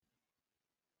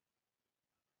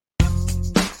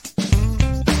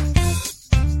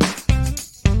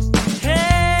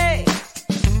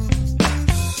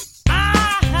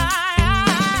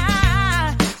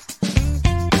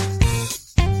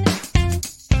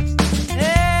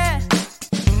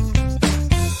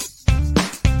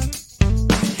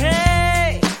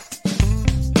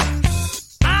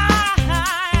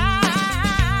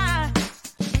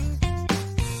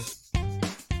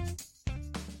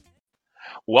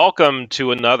Welcome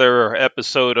to another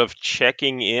episode of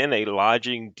Checking In, a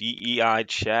Lodging DEI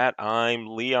chat. I'm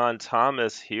Leon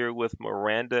Thomas here with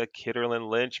Miranda Kitterlin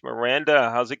Lynch. Miranda,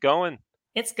 how's it going?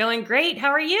 It's going great.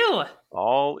 How are you?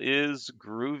 All is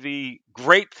groovy.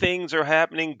 Great things are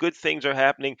happening. Good things are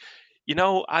happening.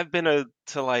 I've been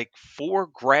to like four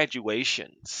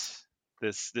graduations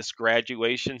this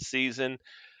graduation season.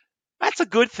 That's a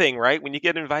good thing, right? When you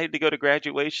get invited to go to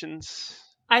graduations,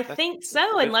 I that's think that's a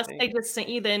so, good unless they thing. just sent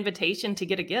you the invitation to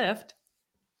get a gift.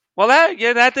 Well,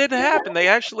 that did happen. They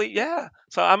actually, yeah.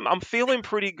 So I'm feeling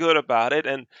pretty good about it,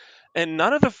 and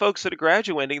none of the folks that are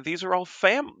graduating, these are all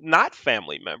not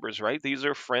family members, right? These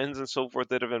are friends and so forth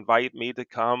that have invited me to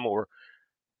come, or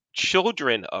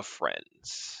children of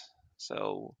friends.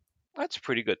 So that's a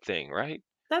pretty good thing, right?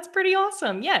 That's pretty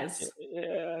awesome. Yes.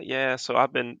 Yeah, yeah. So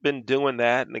I've been doing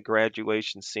that in the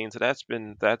graduation scene. So that's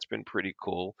been pretty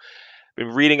cool. Been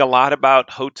reading a lot about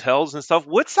hotels and stuff.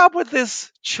 What's up with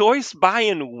this choice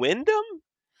buying Wyndham?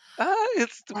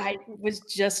 It's I was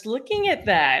just looking at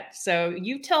that. So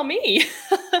you tell me.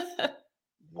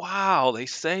 Wow. They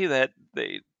say that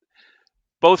they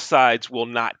both sides will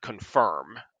not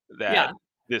confirm that Yeah.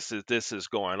 this is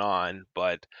going on,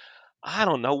 but I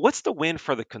don't know. What's the win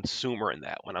for the consumer in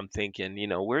that one? I'm thinking,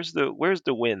 where's the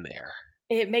win there?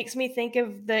 It makes me think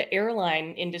of the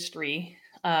airline industry,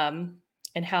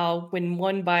 and how when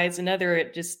one buys another,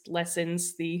 it just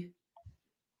lessens the.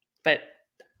 But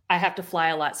I have to fly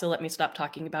a lot, so let me stop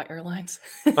talking about airlines.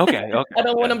 Okay, I okay,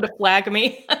 don't want yeah, them to flag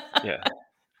me. yeah.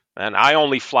 And I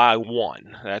only fly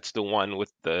one. That's the one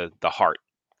with the heart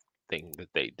thing that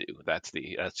they do. That's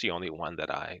the only one that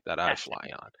I Gotcha.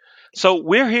 fly on. So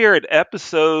we're here at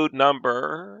episode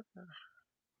number.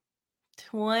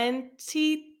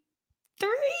 23?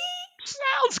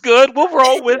 Sounds good. We'll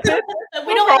roll with it. We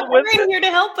We'll don't have roll with Aaron it. here to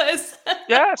help us.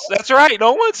 Yes, that's right.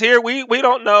 No one's here. We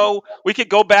don't know. We could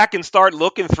go back and start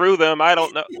looking through them. I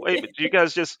don't know. Wait, but you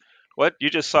guys just what? You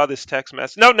just saw this text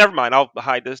message? No, never mind. I'll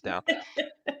hide this down.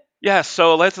 Yeah.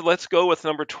 So let's go with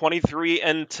number 23.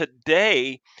 And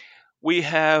today we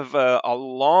have a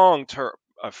long term.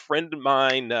 A friend of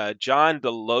mine, John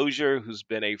Delozier, who's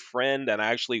been a friend and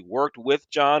I actually worked with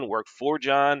John, worked for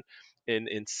John in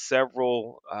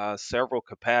several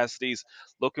capacities.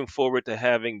 Looking forward to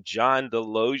having John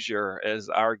Delozier as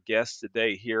our guest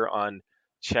today here on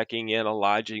Checking In a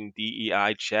Lodging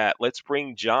DEI chat. Let's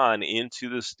bring John into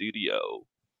the studio.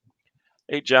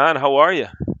 Hey, John, how are you?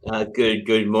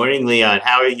 Good morning, Leon.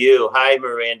 How are you? Hi,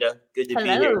 Miranda. Good to be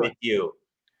here Hello. with you.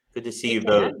 Good to see Great you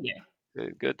to have both. you.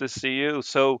 Good to see you.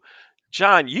 So,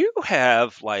 John, you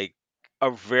have like a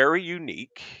very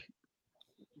unique,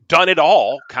 done it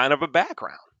all kind of a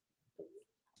background.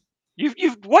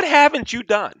 What haven't you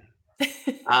done?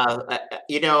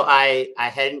 I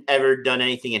hadn't ever done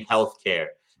anything in healthcare,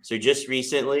 so just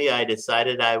recently I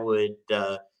decided I would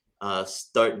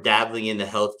start dabbling in the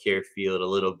healthcare field a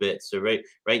little bit. So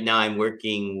right now I'm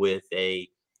working with a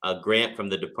grant from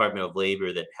the Department of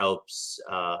Labor that helps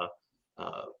uh,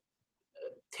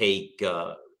 take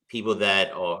people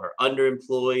that are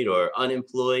underemployed or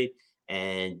unemployed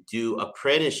and do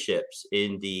apprenticeships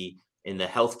in the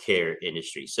healthcare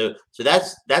industry. So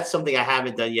that's something I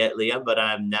haven't done yet, Leah, but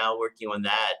I'm now working on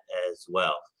that as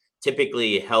well.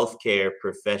 Typically, healthcare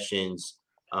professions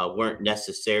weren't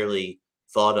necessarily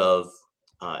thought of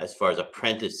as far as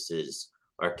apprentices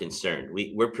are concerned.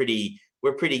 We're pretty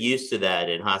used to that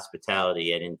in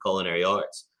hospitality and in culinary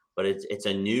arts, but it's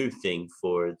a new thing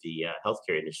for the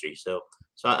healthcare industry. So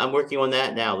I'm working on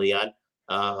that now, Leon.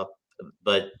 Uh,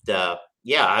 but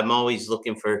yeah, I'm always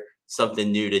looking for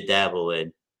something new to dabble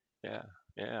in. Yeah,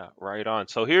 yeah, right on.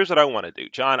 So here's what I want to do,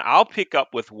 John. I'll pick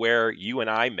up with where you and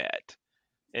I met,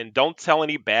 and don't tell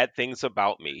any bad things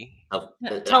about me. Tell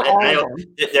I all of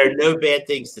don't. them. There are no bad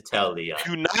things to tell, Leon.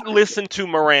 Do not listen to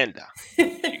Miranda.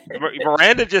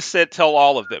 Miranda just said tell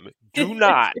all of them. Do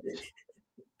not. And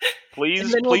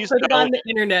Please, then we'll please put it on don't. the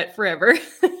internet forever.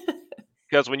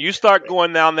 Because when you start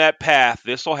going down that path,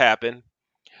 this will happen.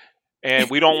 And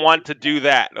we don't want to do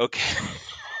that, okay?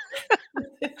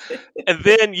 And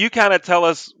then you kind of tell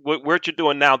us what you're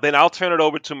doing now. Then I'll turn it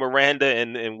over to Miranda,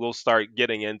 and we'll start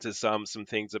getting into some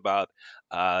things about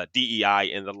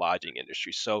DEI in the lodging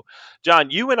industry. So, John,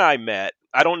 you and I met.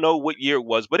 I don't know what year it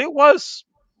was, but it was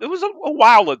a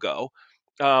while ago.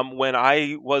 When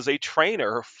I was a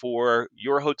trainer for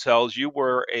your hotels, you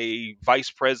were a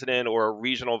vice president or a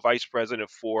regional vice president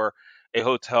for a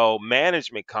hotel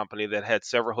management company that had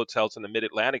several hotels in the Mid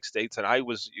Atlantic states, and I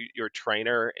was your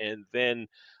trainer. And then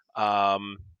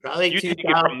um, Probably you take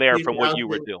it from there from what you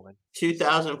were doing.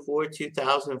 2004,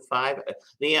 2005.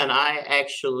 Leon, I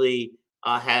actually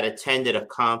had attended a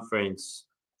conference.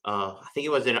 I think it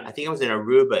was in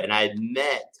Aruba, and I had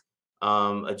met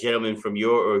a gentleman from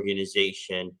your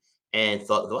organization, and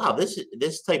thought, wow,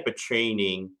 this type of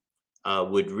training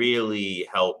would really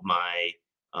help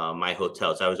my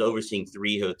hotels. I was overseeing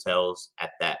 3 hotels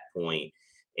at that point,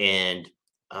 and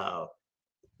uh,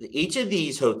 each of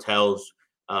these hotels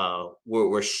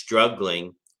were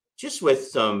struggling just with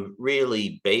some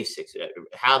really basics,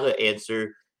 how to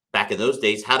answer, back in those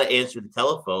days, how to answer the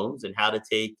telephones and how to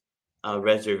take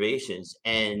reservations.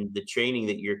 And the training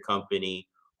that your company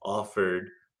offered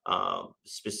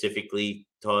specifically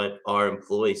taught our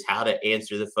employees how to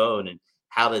answer the phone and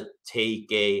how to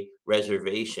take a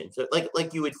reservation, so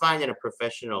like you would find in a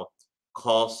professional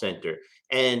call center.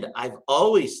 And I've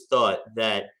always thought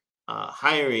that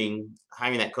hiring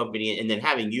that company and then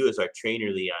having you as our trainer,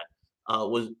 Leon,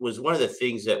 was one of the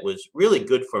things that was really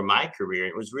good for my career.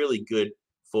 It was really good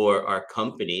for our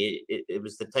company. It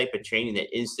was the type of training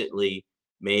that instantly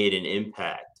made an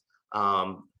impact.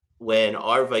 When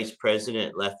our vice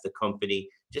president left the company,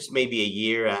 just maybe a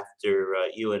year after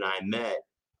you and I met,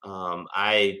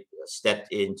 I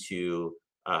stepped into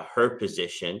her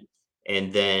position,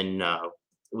 and then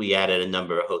we added a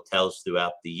number of hotels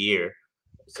throughout the year.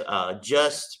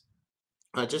 Just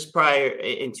prior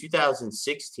in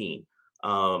 2016,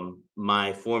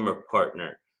 my former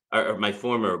partner, or my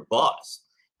former boss,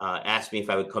 asked me if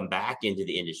I would come back into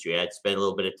the industry. I'd spent a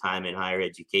little bit of time in higher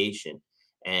education,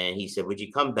 and he said, "Would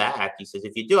you come back?" He says,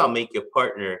 "If you do, I'll make you a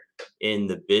partner in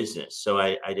the business." So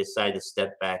I decided to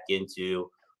step back into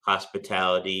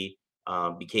hospitality,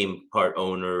 became part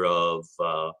owner of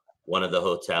one of the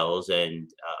hotels,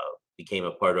 and became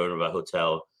a part owner of a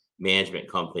hotel management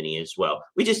company as well.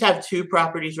 We just have 2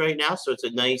 properties right now, so it's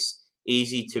a nice,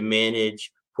 easy to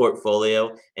manage portfolio,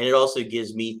 and it also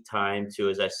gives me time to,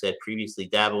 as I said previously,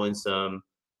 dabble in some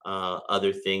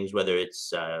other things, whether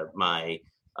it's my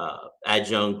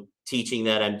adjunct teaching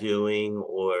that I'm doing,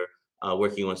 or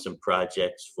working on some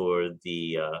projects for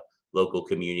the local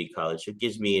community college. It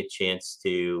gives me a chance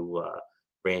to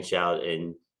branch out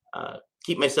and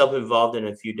keep myself involved in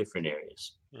a few different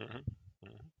areas. Hmm.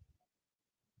 Hmm.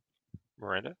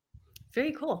 Miranda?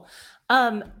 Very cool.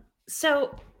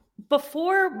 So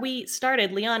before we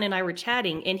started, Leon and I were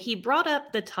chatting, and he brought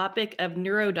up the topic of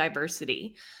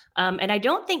neurodiversity. And I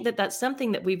don't think that that's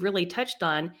something that we've really touched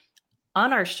on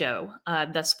our show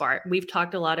thus far. We've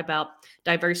talked a lot about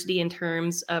diversity in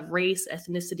terms of race,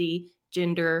 ethnicity,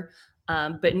 gender,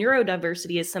 but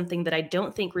neurodiversity is something that I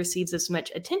don't think receives as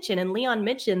much attention. And Leon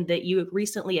mentioned that you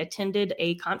recently attended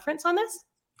a conference on this.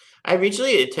 I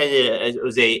recently attended it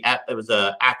was a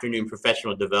afternoon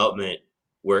professional development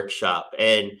workshop,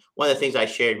 and one of the things I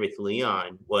shared with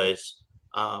Leon was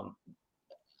um,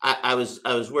 I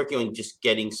was working on just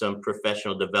getting some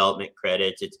professional development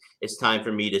credits. It's time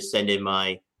for me to send in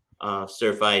my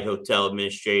certified hotel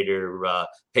administrator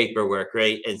paperwork,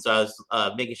 right? And so I was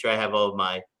making sure I have all of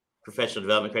my professional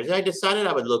development credits. And I decided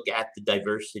I would look at the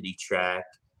diversity track,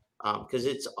 because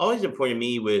it's always important to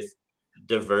me with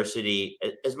diversity.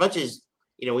 As much as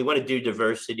we want to do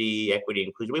diversity, equity,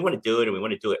 inclusion, we want to do it, and we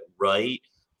want to do it right.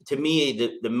 To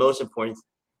me, the most important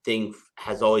thing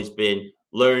has always been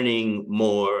learning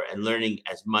more and learning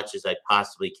as much as I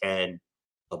possibly can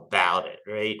about it,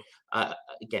 right?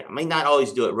 Again, I might not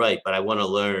always do it right, but I want to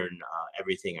learn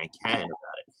everything I can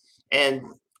about it.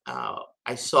 And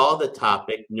I saw the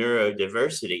topic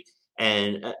neurodiversity,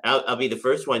 and I'll be the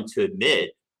first one to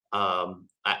admit,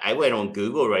 I went on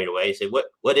Google right away and said,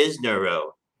 "What is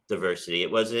neurodiversity?"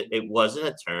 It wasn't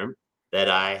a term that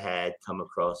I had come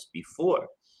across before,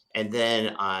 and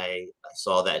then I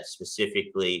saw that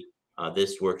specifically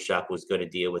this workshop was going to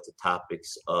deal with the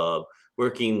topics of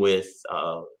working with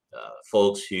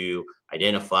folks who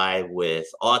identify with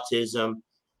autism,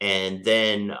 and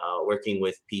then working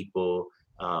with people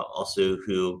also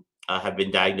who have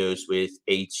been diagnosed with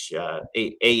ADHD.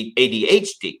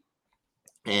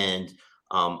 And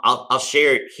I'll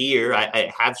share it here.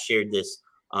 I have shared this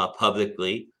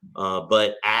publicly,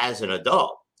 but as an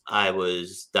adult, I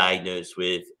was diagnosed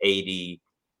with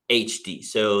ADHD.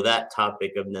 So that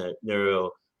topic of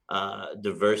neuro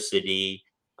diversity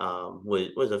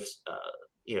was of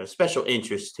special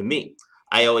interest to me.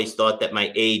 I always thought that my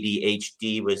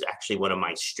ADHD was actually one of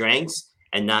my strengths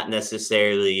and not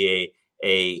necessarily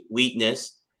a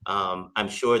weakness. I'm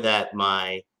sure that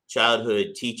my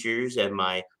childhood teachers and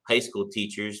my high school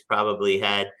teachers probably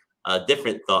had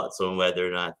different thoughts on whether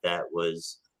or not that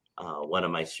was one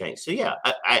of my strengths. So yeah,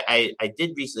 I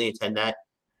did recently attend that,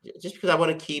 just because I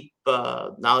want to keep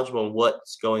knowledgeable on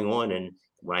what's going on, and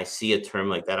when I see a term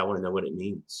like that, I want to know what it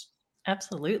means.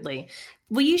 Absolutely.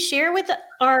 Will you share with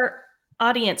our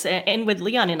audience and with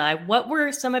Leon and I, what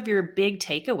were some of your big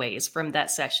takeaways from that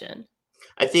session?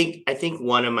 I think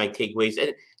one of my takeaways,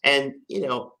 and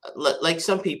like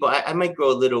some people, I might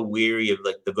grow a little weary of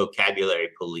like the vocabulary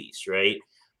police, right?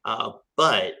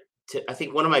 But I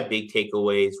think one of my big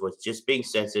takeaways was just being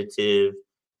sensitive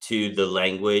to the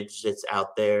language that's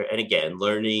out there, and again,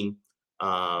 learning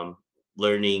uh,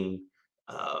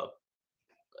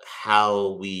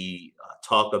 how we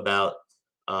talk about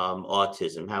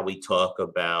autism, how we talk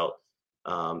about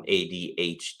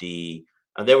ADHD.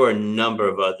 There were a number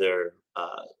of other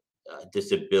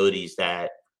disabilities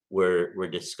that were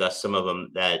discussed. Some of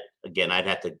them that, again, I'd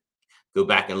have to go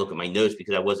back and look at my notes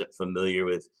because I wasn't familiar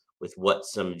with what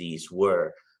some of these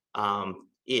were. One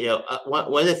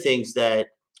of the things that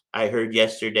I heard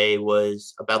yesterday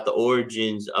was about the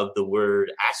origins of the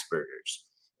word Asperger's,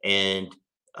 and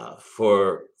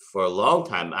for a long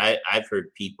time, I've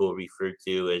heard people referred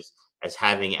to as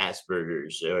having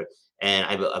Asperger's, and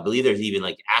I believe there's even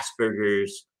like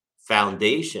Asperger's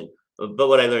Foundation. But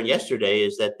what I learned yesterday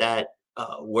is that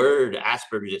word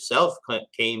Asperger's itself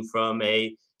came from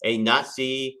a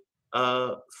Nazi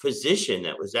physician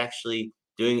that was actually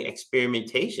doing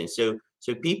experimentation. So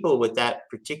people with that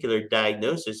particular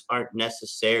diagnosis aren't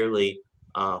necessarily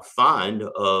fond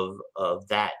of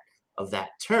that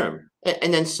term,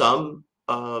 and then some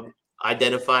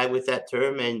identify with that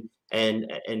term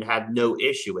and have no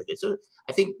issue with it. So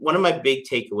I think one of my big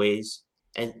takeaways,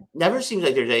 and never seems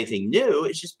like there's anything new,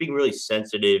 it's just being really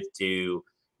sensitive to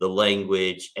the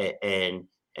language and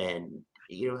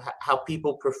how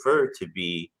people prefer to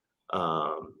be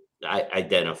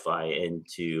identify and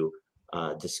to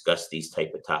discuss these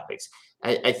type of topics.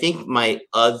 I think my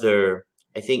other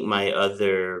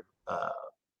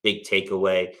big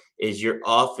takeaway is you're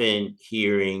often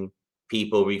hearing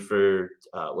people refer,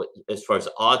 as far as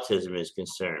autism is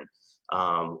concerned,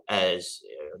 as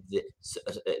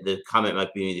the comment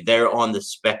might be they're on the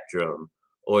spectrum,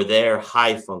 or they're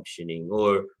high functioning,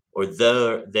 or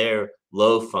they're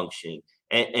low functioning,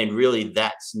 and really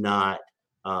that's not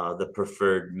the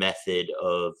preferred method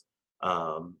of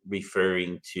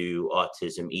referring to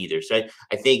autism either. So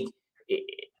I think,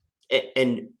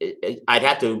 and I'd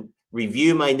have to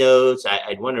review my notes.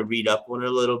 I'd want to read up on it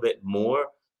a little bit more,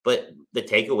 but the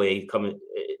takeaway coming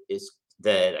is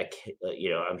that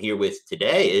I'm here with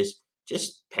today is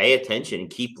just pay attention and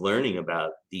keep learning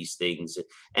about these things.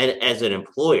 And as an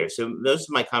employer, so most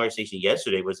of my conversation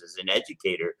yesterday was as an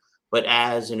educator, but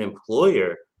as an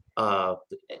employer,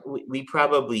 we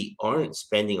probably aren't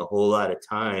spending a whole lot of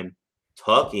time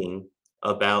talking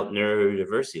about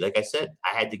neurodiversity. Like I said,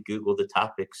 I had to Google the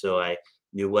topic so I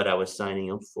knew what I was signing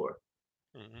up for.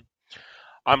 Mhm.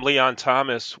 I'm Leon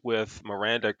Thomas with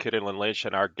Miranda Kittilin Lynch,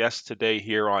 and our guest today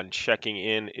here on Checking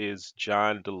In is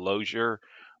John Delozier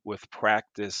with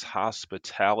Practice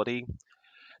Hospitality.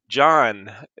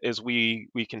 John, as we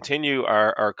continue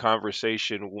our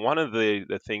conversation, one of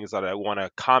the things that I want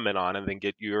to comment on and then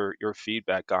get your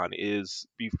feedback on is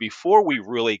before we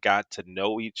really got to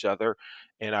know each other,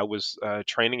 and I was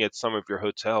training at some of your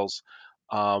hotels,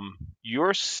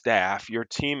 your staff, your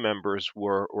team members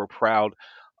were proud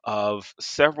of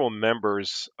several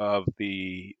members of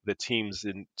the teams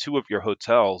in two of your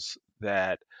hotels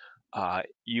that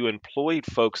you employed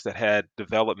folks that had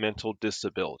developmental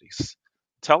disabilities.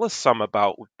 Tell us some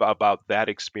about that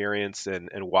experience and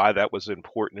why that was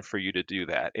important for you to do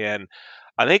that. And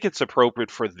I think it's appropriate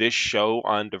for this show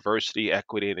on diversity,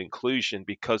 equity, and inclusion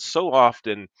because so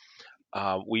often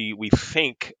we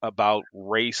think about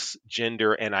race,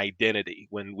 gender, and identity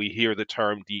when we hear the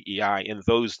term DEI, and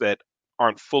those that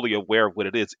aren't fully aware of what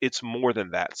it is, it's more than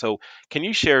that. So, can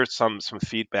you share some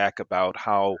feedback about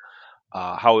how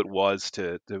it was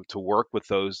to work with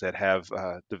those that have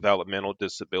developmental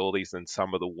disabilities and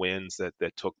some of the wins that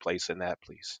took place in that,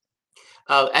 please?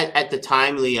 At the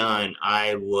time, Leon,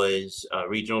 I was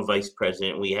regional vice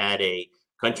president. We had a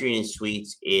country and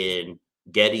suites in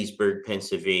Gettysburg,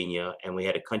 Pennsylvania, and we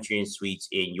had a country and suites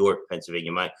in York,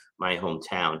 Pennsylvania, my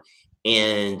hometown.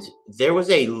 And there was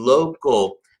a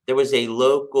local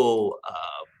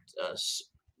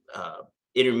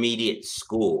intermediate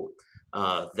school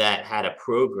that had a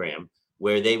program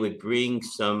where they would bring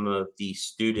some of the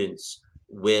students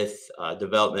with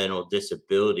developmental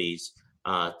disabilities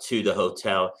to the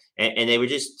hotel, and they were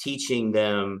just teaching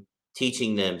them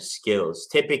skills.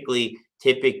 Typically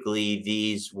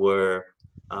these were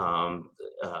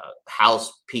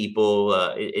house people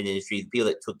in the industry, people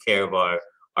that took care of our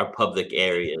public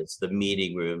areas, the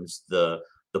meeting rooms, the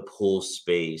pool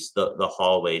space, the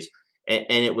hallways, and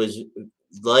it was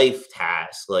life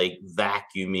tasks like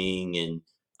vacuuming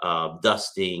and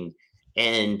dusting.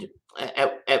 And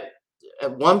at, at,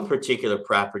 at one particular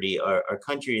property, our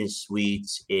country and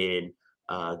suites in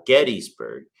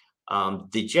Gettysburg,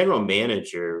 the general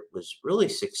manager was really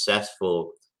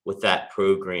successful with that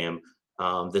program.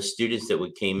 The students that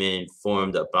would came in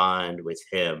formed a bond with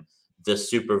him. The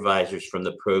supervisors from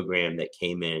the program that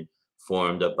came in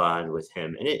formed a bond with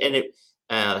him,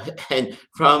 and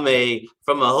from a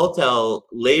hotel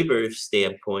labor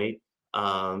standpoint,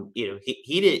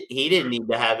 he didn't need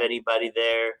to have anybody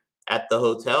there at the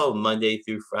hotel Monday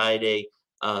through Friday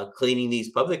cleaning these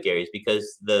public areas,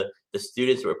 because the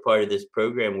students who were part of this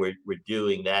program were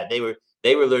doing that. They were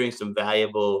learning some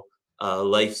valuable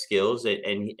life skills,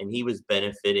 and he was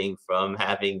benefiting from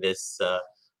having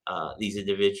these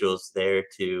individuals there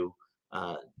to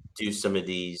uh, do some of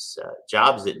these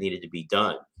jobs that needed to be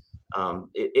done.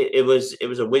 It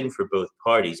was a win for both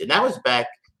parties, and that was back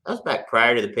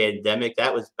prior to the pandemic.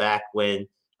 That was back when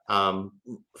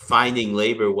finding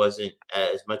labor wasn't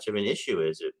as much of an issue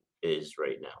as it is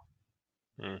right now.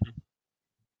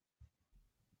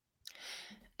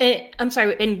 Mhm. I'm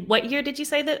sorry. In what year did you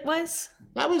say that was?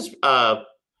 That was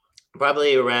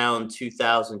probably around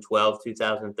 2012,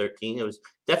 2013. It was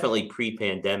definitely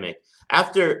pre-pandemic.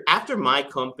 After my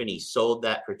company sold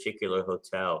that particular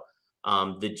hotel,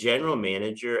 the general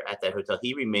manager at that hotel,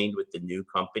 he remained with the new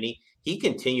company. He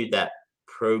continued that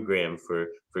program for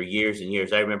years and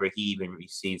years. I remember he even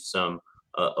received some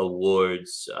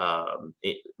awards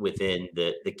within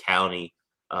the county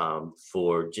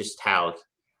for just how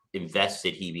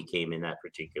invested he became in that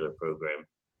particular program.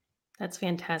 That's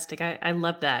fantastic. I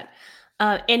love that.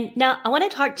 And now I want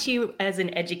to talk to you as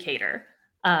an educator.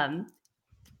 Um,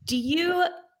 do you,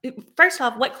 first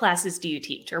off, what classes do you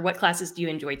teach, or what classes do you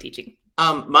enjoy teaching?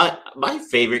 My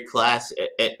favorite class,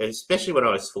 especially when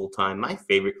I was full time, my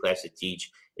favorite class to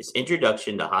teach is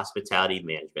Introduction to Hospitality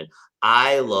Management.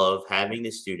 I love having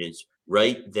the students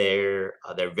right there,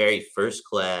 their very first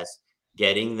class,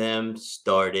 getting them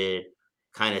started,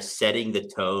 kind of setting the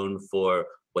tone for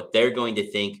what they're going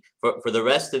to think for the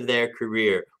rest of their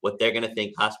career, what they're going to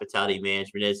think hospitality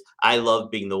management is. I love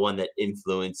being the one that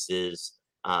influences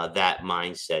that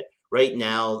mindset. Right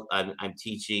now, I'm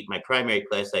teaching my primary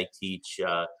class. I teach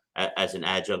as an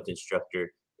adjunct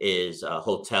instructor is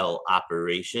hotel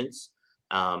operations,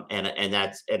 and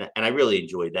I really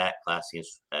enjoy that class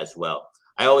as well.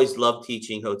 I always love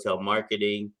teaching hotel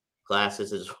marketing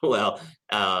classes as well,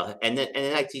 and then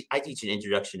I teach an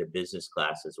introduction to business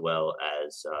class as well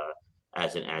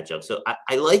as an adjunct. So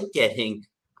I like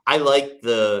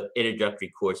the introductory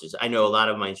courses. I know a lot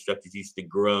of my instructors used to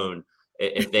groan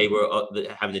if they were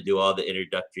having to do all the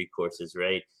introductory courses,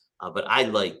 right? But I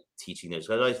like teaching those.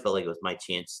 I always felt like it was my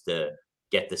chance to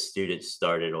get the students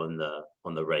started on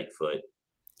the right foot.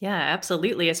 Yeah,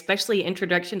 absolutely. Especially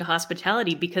introduction to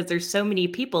hospitality, because there's so many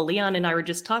people. Leon and I were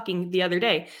just talking the other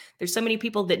day. There's so many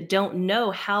people that don't know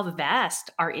how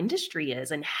vast our industry is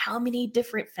and how many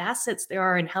different facets there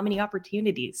are and how many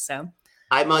opportunities. So,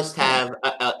 I must yeah.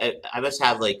 have I must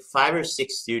have like 5 or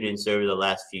 6 students over the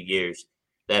last few years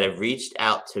that have reached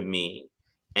out to me,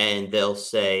 and they'll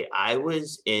say, "I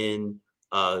was in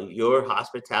your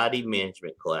hospitality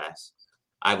management class.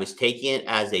 I was taking it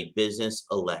as a business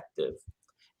elective,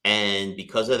 and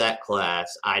because of that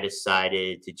class, I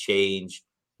decided to change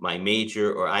my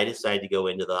major, or I decided to go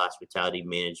into the hospitality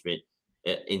management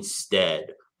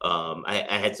instead." I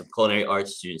had some culinary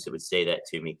arts students that would say that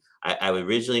to me. I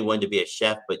originally wanted to be a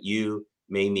chef, but you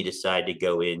made me decide to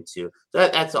go into. So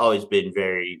that's always been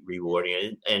very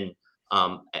rewarding, and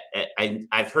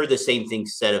I've heard the same thing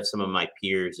said of some of my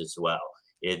peers as well.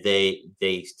 They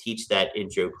teach that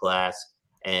intro class,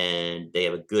 and they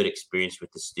have a good experience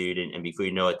with the student, and before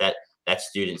you know it, that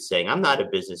student's saying, "I'm not a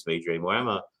business major anymore.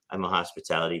 I'm a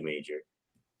hospitality major."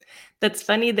 That's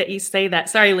funny that you say that.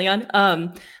 Sorry, Leon.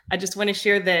 I just want to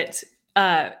share that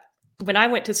uh, when I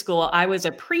went to school, I was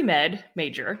a pre-med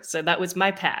major, so that was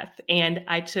my path, and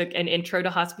I took an intro to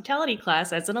hospitality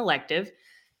class as an elective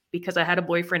because I had a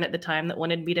boyfriend at the time that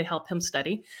wanted me to help him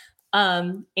study,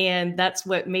 and that's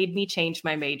what made me change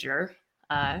my major.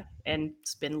 And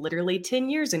it's been literally 10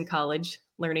 years in college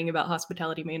learning about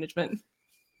hospitality management.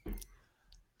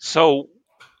 So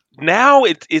now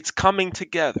it's coming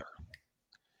together.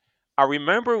 I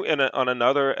remember on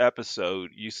another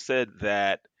episode you said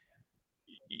that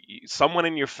someone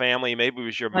in your family, maybe it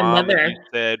was your My mom, that you mother.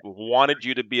 said wanted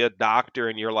you to be a doctor,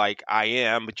 and you're like, I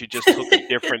am, but you just took a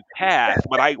different path.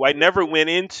 But I never went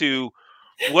into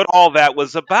what all that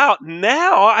was about.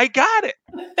 Now I got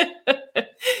it.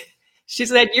 She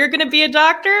said, "You're going to be a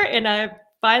doctor." And I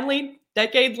finally,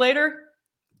 decades later,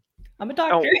 I'm a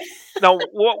No, doctor. no.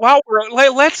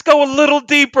 Let's go a little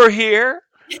deeper here.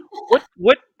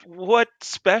 What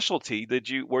specialty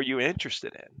were you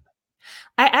interested in?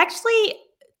 I actually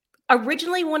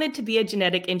originally wanted to be a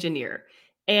genetic engineer.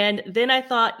 And then I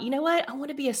thought, you know what? I want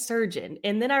to be a surgeon.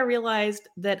 And then I realized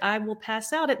that I will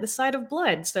pass out at the sight of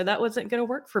blood. So that wasn't going to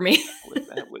work for me.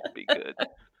 That wouldn't be good.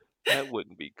 That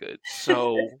wouldn't be good.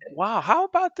 So, wow, how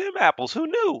about them apples? Who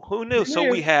knew? Who knew? So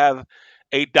we have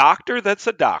a doctor that's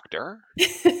a doctor.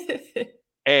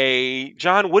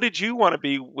 John, what did you want to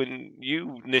be when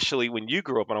you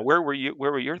grew up? And where were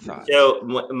your thoughts? So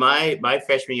my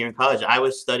freshman year in college, I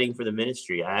was studying for the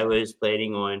ministry. I was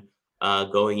planning on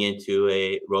going into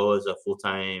a role as a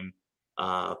full-time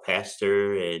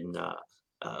pastor and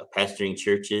pastoring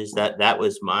churches. That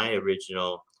was my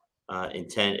original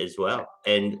intent as well.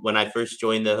 And when I first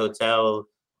joined the hotel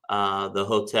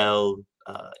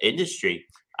industry,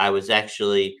 I was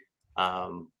actually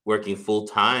working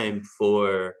full-time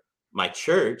for my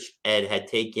church and had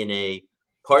taken a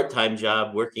part-time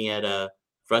job working at a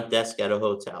front desk at a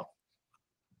hotel.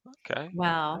 Okay. All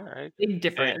Wow. right. Big And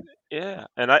difference. yeah,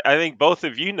 and I think both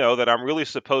of you know that I'm really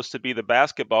supposed to be the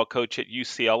basketball coach at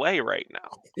UCLA right now,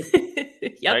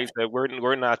 Yep. right? That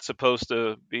we're not supposed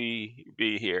to be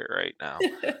here right now.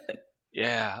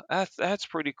 Yeah, that's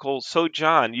pretty cool. So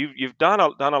John, you've done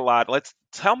a lot. Let's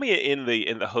tell me in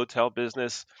the hotel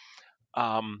business,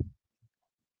 um,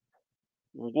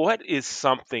 what is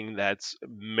something that's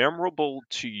memorable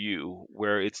to you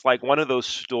where it's like one of those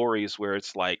stories where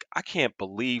it's like, I can't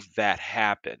believe that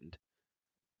happened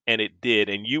and it did,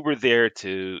 and you were there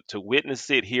to witness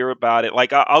it, hear about it.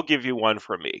 Like I'll give you one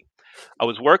for me. I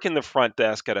was working the front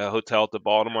desk at a hotel at the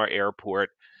Baltimore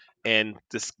airport, and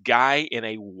this guy in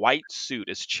a white suit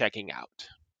is checking out.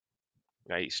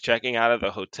 Right? He's checking out of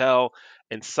the hotel,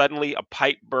 and suddenly a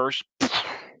pipe burst,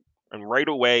 and right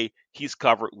away he's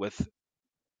covered with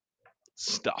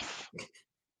stuff.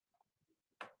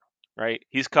 Right?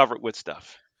 He's covered with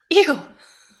stuff. Ew.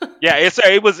 Yeah,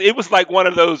 it was like one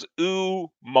of those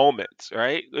ooh moments,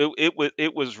 right?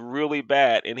 It was really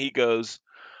bad, and he goes,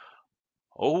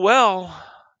 "Oh well,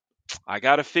 I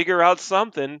got to figure out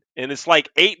something." And it's like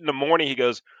 8 in the morning. He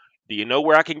goes, "Do you know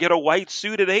where I can get a white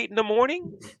suit at 8 in the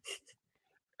morning?"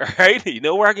 Right? You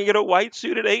know where I can get a white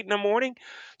suit at 8 in the morning?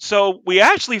 So we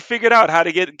actually figured out how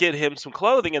to get him some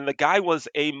clothing, and the guy was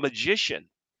a magician,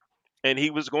 and he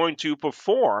was going to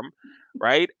perform,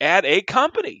 right, at a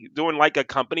company, doing like a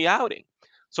company outing.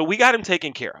 So we got him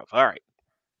taken care of. All right.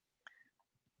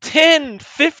 10,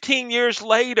 15 years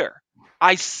later,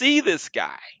 I see this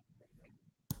guy,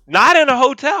 not in a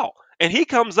hotel. And he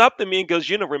comes up to me and goes,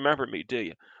 "You don't remember me, do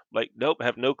you?" I'm like, "Nope, I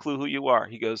have no clue who you are."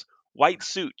 He goes, "White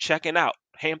suit, checking out,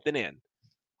 Hampton Inn."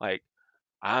 Like,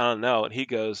 "I don't know." And he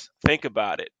goes, "Think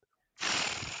about it."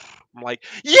 I'm like,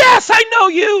 "Yes, I know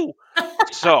you."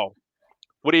 So,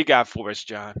 what do you got for us,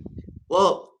 John?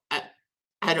 Well,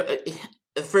 I don't.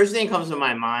 The first thing that comes to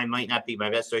my mind might not be my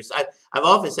best story. So I've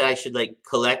often said I should like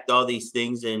collect all these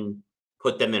things and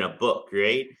put them in a book,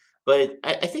 right? But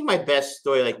I think my best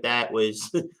story like that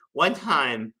was one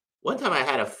time. One time I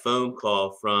had a phone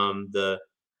call from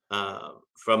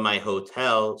my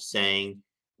hotel saying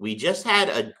we just had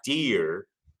a deer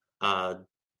uh,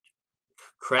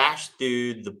 crash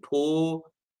through the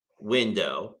pool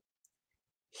window.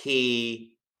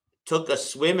 He took a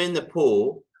swim in the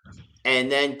pool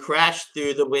and then crashed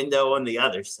through the window on the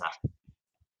other side.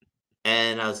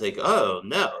 And I was like, "Oh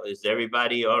no, is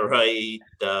everybody all right?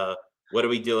 What are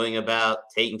we doing about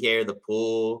taking care of the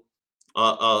pool?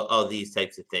 All these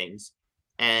types of things."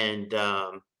 And,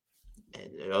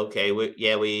 okay, we're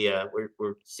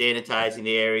sanitizing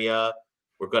the area.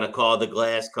 We're going to call the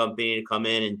glass company to come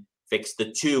in and fix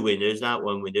the two windows, not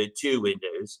one window, two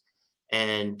windows.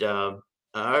 And all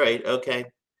right, okay.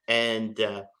 And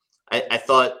I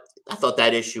thought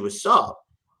that issue was solved.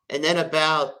 And then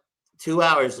about 2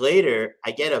 hours later,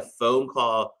 I get a phone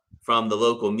call from the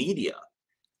local media,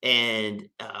 and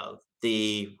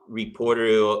the reporter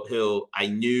who I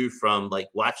knew from like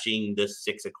watching the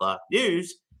 6 o'clock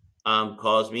news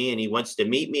calls me, and he wants to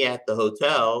meet me at the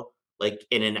hotel like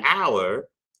in an hour.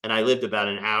 And I lived about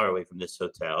an hour away from this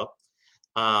hotel.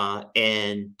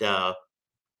 And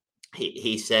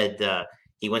he said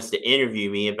he wants to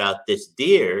interview me about this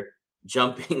deer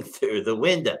jumping through the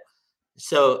window.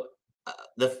 So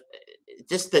the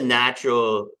just the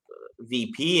natural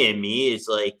VP in me is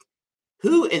like,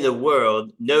 who in the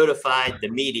world notified the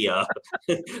media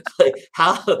like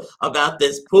how about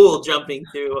this pool jumping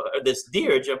through or this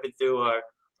deer jumping through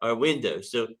our window?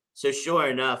 So sure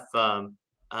enough,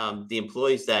 the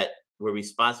employees that were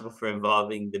responsible for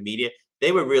involving the media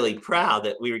they were really proud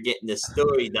that we were getting this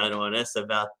story done on us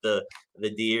about the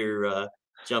deer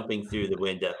jumping through the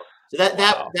window. So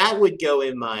Wow. that would go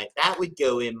in my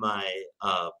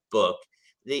book.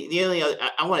 The only other,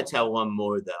 I want to tell one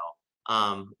more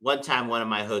though. One time, one of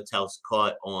my hotels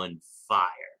caught on fire,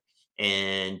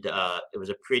 and it was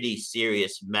a pretty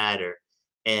serious matter.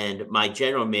 And my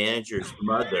general manager's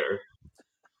mother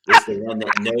was the one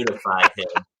that notified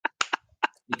him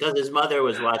because his mother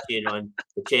was watching on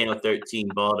the Channel 13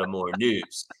 Baltimore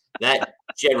News. That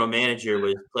general manager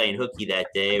was playing hooky that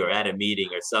day or at a meeting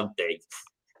or something.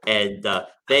 And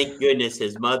thank goodness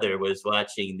his mother was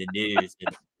watching the news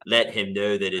and let him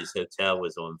know that his hotel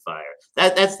was on fire.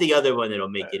 That's the other one that'll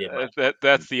make it in my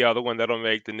That's the other one that'll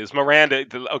make the news. Miranda,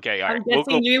 okay, all right. I'm We'll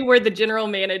guessing go. you were the general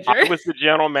manager. I was the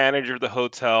general manager of the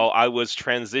hotel. I was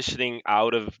transitioning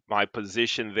out of my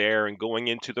position there and going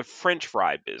into the French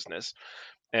fry business.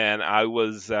 And I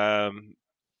was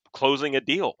closing a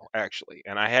deal, actually.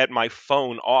 And I had my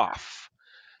phone off.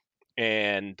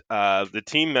 And the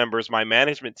team members, my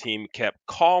management team, kept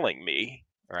calling me,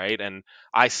 right? And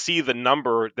I see the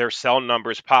number, their cell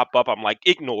numbers pop up. I'm like,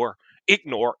 ignore,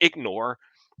 ignore, ignore,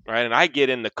 right? And I get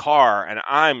in the car and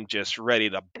I'm just ready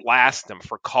to blast them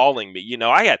for calling me.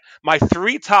 I had my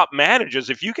three top managers.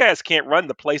 If you guys can't run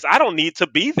the place, I don't need to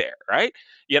be there, right?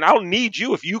 I don't need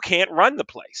you if you can't run the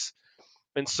place.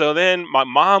 And so then my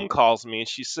mom calls me and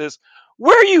she says,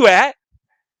 "Where are you at?"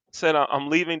 Said, "I'm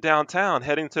leaving downtown,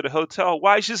 heading to the hotel."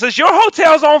 "Why?" She says, "Your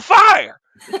hotel's on fire."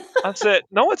 I said,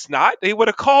 "No, it's not. They would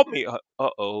have called me."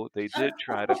 Uh-oh, they did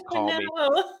try to Oh call me.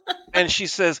 no. And she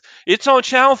says, "It's on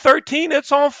channel 13.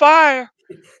 It's on fire."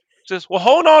 She says, "Well,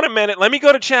 hold on a minute. Let me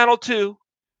go to channel 2.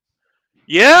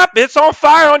 Yep, it's on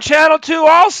fire on channel 2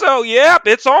 also. Yep,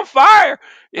 it's on fire.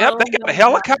 Yep, Oh they got a my God.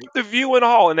 helicopter view and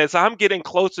all." And as I'm getting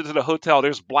closer to the hotel,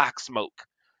 there's black smoke,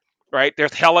 right?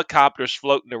 There's helicopters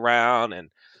floating around. And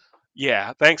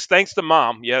yeah, thanks to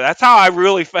mom. Yeah, that's how I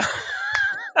really found.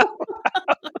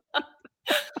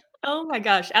 Oh my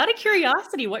gosh. Out of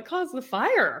curiosity, what caused the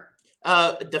fire?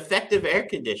 defective air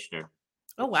conditioner.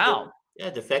 Oh So, wow. yeah,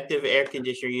 defective air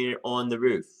conditioner unit on the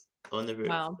roof. On the roof.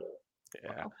 Wow.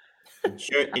 Yeah. Wow.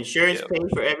 Insurance Yep. paid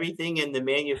for everything, and the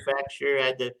manufacturer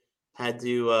had to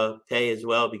pay as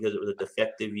well because it was a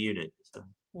defective unit. So Yeah.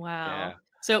 Wow.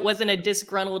 So it wasn't a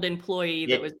disgruntled employee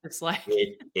that it was just like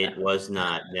it was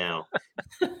not, no.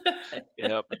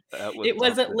 Yep. That was it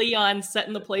wasn't something. Leon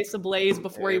setting the place ablaze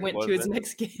before he It went to his wasn't.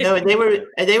 next No, gig.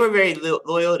 and they were very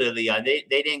loyal to Leon. They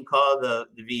didn't call the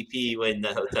VP when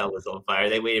the hotel was on fire.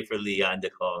 They waited for Leon to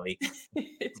call me.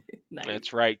 Nice.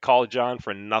 That's right. Call John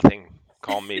for nothing.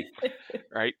 Call me.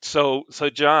 Right. So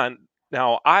John,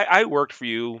 now I worked for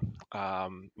you,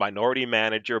 minority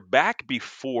manager, back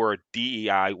before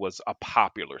DEI was a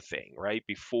popular thing, right?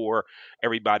 Before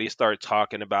everybody started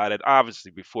talking about it,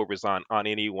 obviously before it was on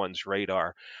anyone's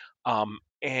radar.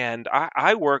 And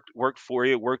I worked for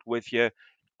you, worked with you,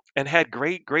 and had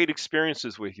great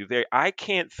experiences with you there. I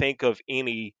can't think of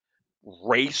any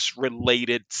race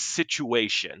related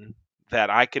situation that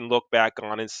I can look back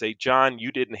on and say, "John,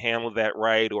 you didn't handle that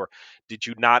right," or "Did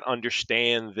you not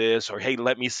understand this?" or "Hey,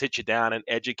 let me sit you down and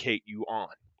educate you on."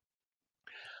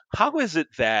 How is it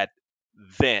that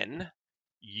then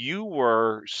you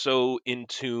were so in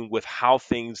tune with how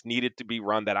things needed to be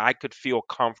run that I could feel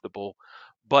comfortable,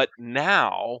 but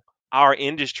now our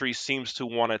industry seems to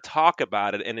want to talk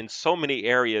about it, and in so many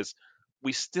areas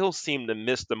we still seem to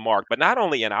miss the mark, but not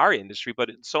only in our industry but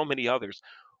in so many others.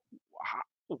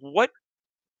 What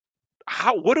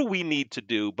what do we need to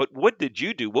do? But what did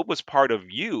you do? What was part of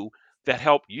you that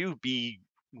helped you be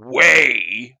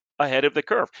way ahead of the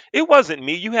curve? It wasn't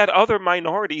me. You had other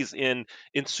minorities in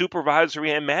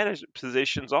supervisory and management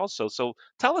positions also. So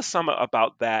tell us some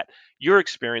about that, your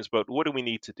experience. But what do we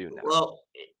need to do now? Well,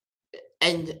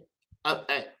 and uh,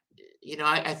 uh,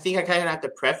 I think I kind of have to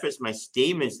preface my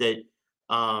statements that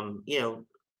um, you know,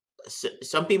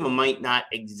 some people might not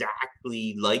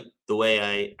exactly like the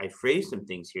way I phrase some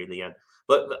things here, Leon.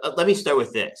 But let me start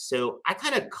with this. So I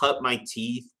kind of cut my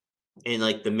teeth in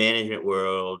like the management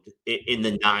world in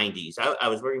the 90s. I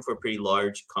was working for a pretty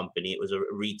large company. It was a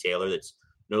retailer that's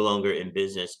no longer in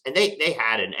business, and they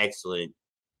had an excellent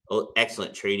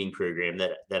training program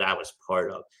that I was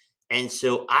part of. And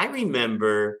so I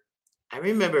remember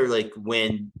like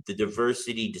when the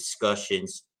diversity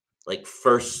discussions like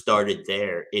first started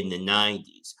there in the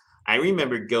 90s. I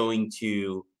remember going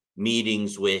to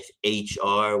meetings with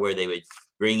HR where they would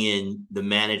bring in the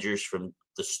managers from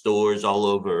the stores all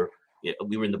over.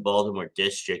 We were in the Baltimore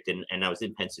district, and I was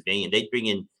in Pennsylvania. They'd bring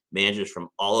in managers from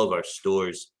all of our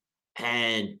stores,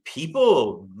 and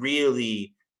people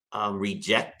really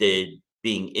rejected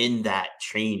being in that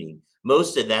training.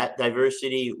 Most of that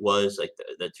diversity was like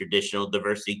the traditional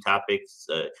diversity topics,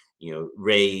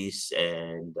 race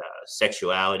and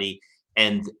sexuality,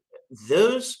 and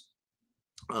those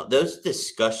those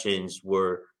discussions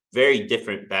were very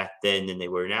different back then than they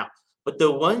were now. But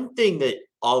the one thing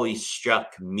always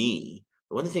struck me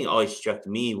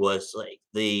was like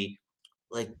the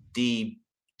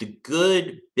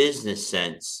good business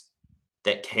sense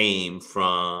that came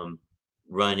from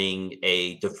running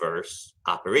a diverse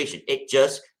operation. It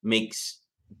just makes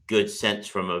good sense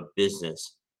from a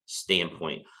business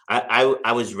standpoint.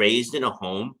 I was raised in a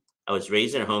home. I was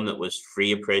raised in a home that was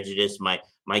free of prejudice. My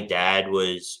dad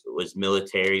was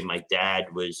military. My dad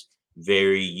was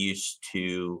very used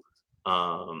to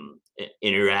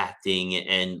interacting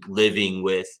and living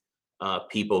with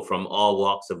people from all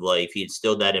walks of life. He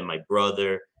instilled that in my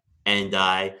brother and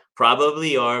I.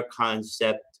 Probably our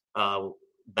concept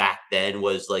back then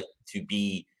was like to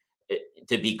be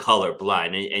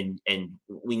colorblind, and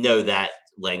we know that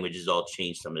language has all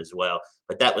changed some as well.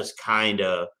 But that was kind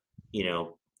of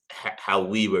how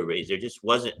we were raised. There just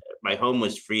wasn't. My home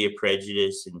was free of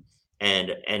prejudice,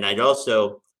 and I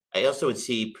also would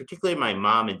see, particularly my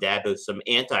mom and dad, both some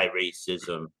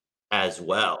anti-racism as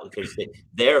well, because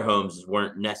their homes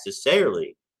weren't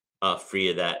necessarily free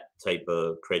of that type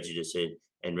of prejudice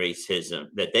and racism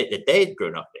that they had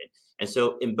grown up in. And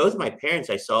so, in both my parents,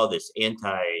 I saw this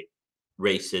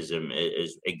anti-racism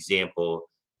as example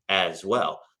as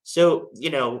well. So,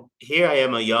 here I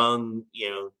am, a young,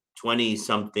 20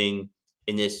 something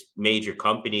in this major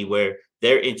company where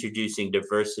they're introducing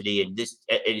diversity, and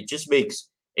it just makes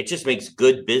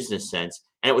good business sense,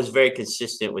 and it was very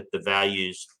consistent with the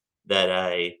values that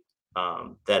I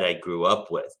grew up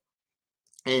with.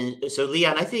 And so,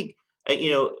 Leon, I think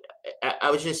I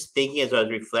was just thinking as I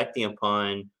was reflecting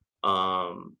upon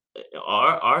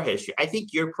our history. I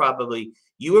think you were probably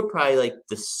like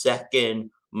the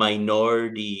second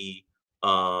minority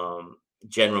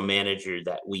general manager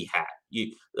that we had.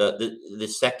 The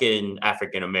second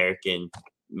African American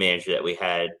manager that we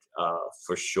had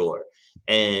for sure.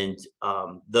 And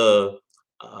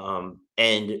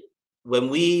and when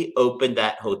we opened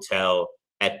that hotel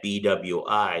at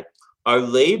BWI, our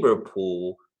labor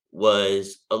pool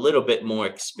was a little bit more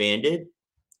expanded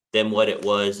than what it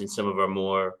was in some of our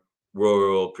more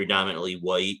rural, predominantly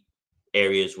white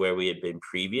areas where we had been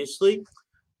previously.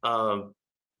 Um,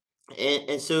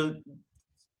 and so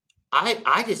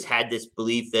I just had this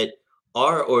belief that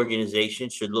our organization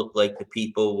should look like the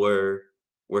people we're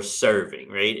serving,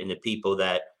 right? And the people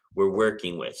that we're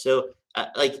working with. So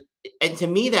and to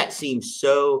me that seems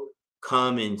so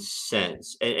common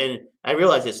sense. And I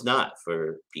realize it's not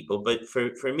for people, but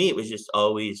for me it was just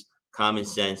always common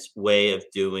sense way of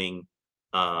doing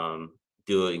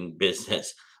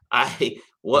business. I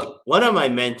what One of my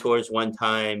mentors one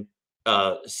time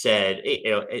said,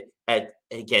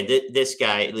 this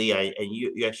guy Lee, and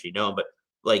you actually know him, but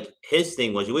like his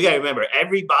thing was, we got to remember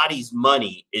everybody's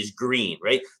money is green,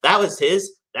 right? That was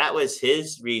his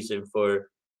reason for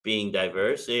being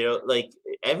diverse,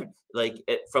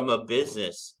 from a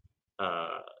business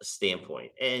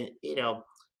standpoint. And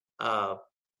uh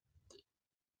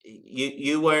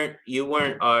you weren't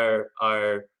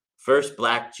our first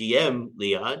black GM,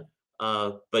 Leon,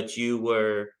 but you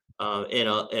were in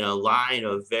a line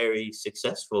of very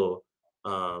successful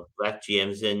black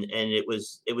GMs, and it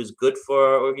was good for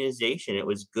our organization. It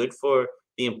was good for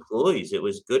the employees. It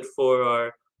was good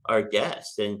for our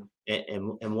guests, and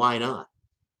why not?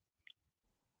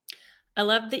 I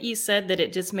love that you said that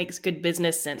it just makes good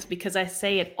business sense, because I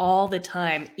say it all the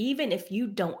time. Even if you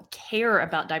don't care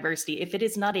about diversity, if it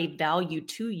is not a value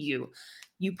to you,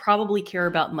 you probably care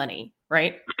about money,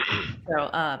 right? So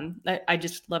I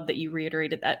just love that you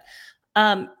reiterated that.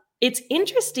 It's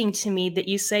interesting to me that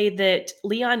you say that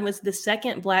Leon was the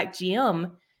second Black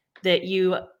GM that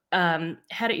you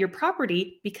had at your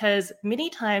property, because many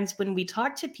times when we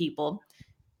talk to people,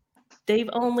 they've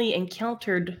only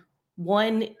encountered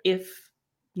one, if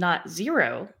not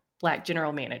zero, Black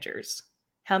general managers.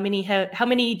 How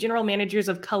many general managers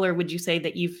of color would you say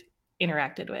that you've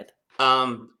interacted with?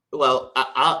 Well,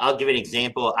 I'll give an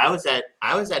example. I was at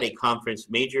a conference,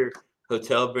 major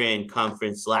hotel brand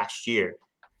conference last year,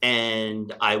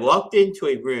 and I walked into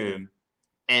a room,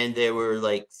 and there were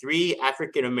like three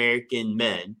African American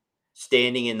men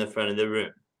standing in the front of the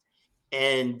room.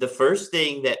 And the first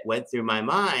thing that went through my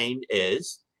mind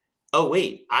is, oh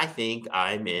wait, I think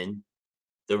I'm in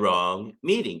the wrong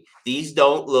meeting. These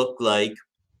don't look like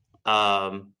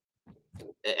um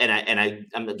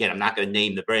I'm not going to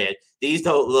name the brand. These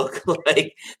don't look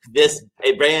like this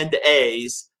a brand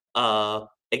A's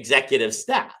executive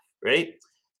staff, right?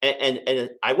 And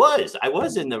I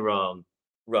was in the wrong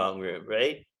room,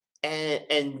 right?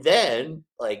 And then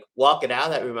like walking out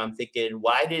of that room, I'm thinking,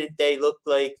 why did they look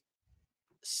like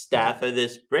staff of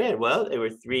this brand? Well, there were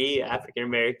three African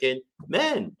American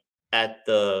men at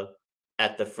the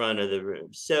front of the room.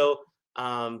 So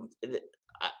um,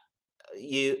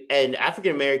 you and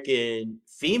African American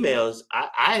females,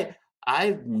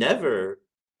 I've never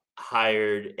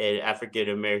hired an African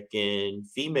American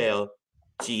female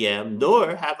GM,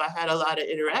 nor have I had a lot of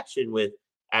interaction with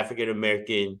African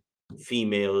American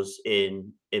females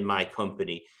in my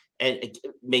company. And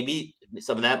maybe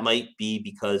some of that might be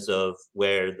because of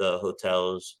where the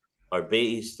hotels are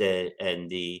based, and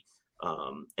the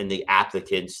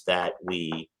applicants that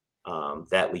we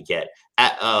get.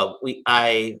 We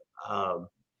I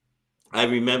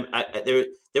remember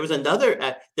there was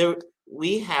another there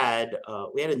we had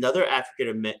another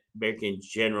African American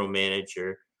general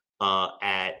manager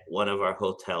at one of our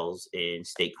hotels in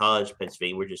State College,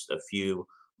 Pennsylvania. We're just a few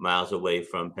miles away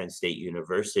from Penn State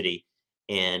University,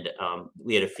 and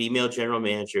we had a female general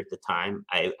manager at the time.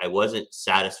 I wasn't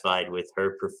satisfied with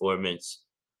her performance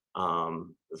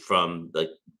from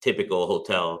the typical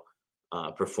hotel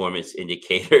performance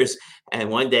indicators, and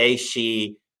one day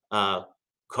she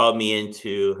called me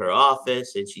into her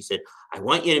office and she said, I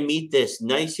want you to meet this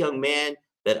nice young man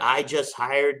that I just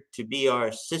hired to be our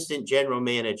assistant general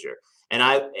manager. And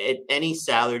any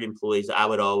salaried employees, I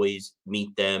would always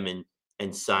meet them and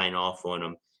sign off on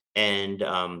them. And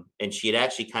she had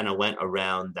actually kind of went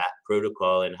around that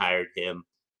protocol and hired him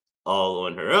all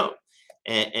on her own.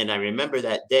 And I remember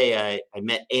that day I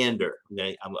met Ander.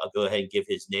 I'll go ahead and give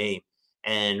his name.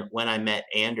 And when I met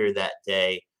Ander that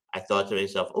day, I thought to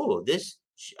myself, oh,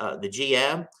 the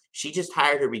GM, she just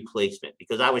hired a replacement,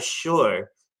 because I was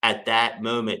sure at that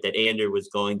moment that Ander was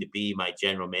going to be my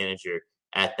general manager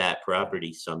at that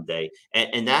property someday.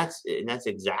 And that's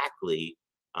exactly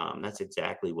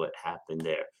what happened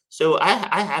there. So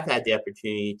I have had the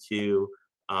opportunity to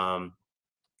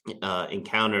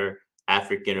encounter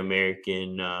African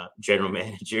American general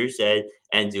managers,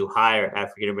 and to hire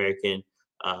African American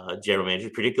general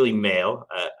managers, particularly male.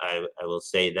 I will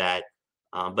say that,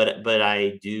 but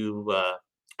I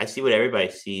see what everybody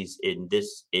sees in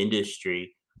this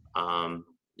industry.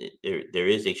 There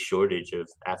is a shortage of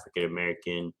African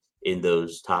American in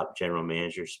those top general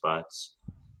manager spots.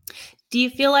 Do you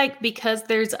feel like because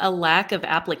there's a lack of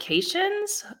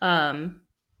applications,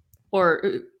 or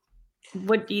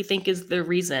what do you think is the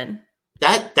reason?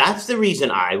 That's the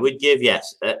reason I would give,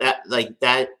 yes. Like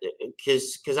that,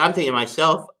 because I'm thinking to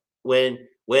myself, when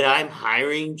I'm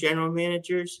hiring general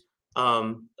managers,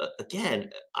 again,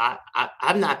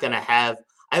 I'm not gonna have.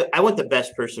 I want the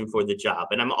best person for the job,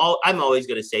 and I'm always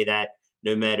gonna say that,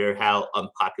 no matter how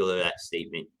unpopular that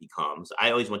statement becomes.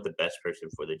 I always want the best person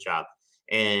for the job.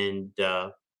 And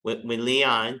when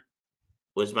Leon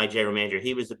was my general manager,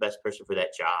 he was the best person for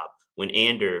that job. When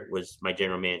Ander was my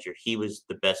general manager, he was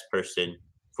the best person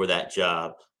for that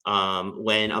job.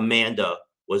 When Amanda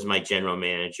was my general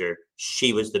manager,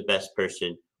 she was the best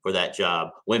person for that job.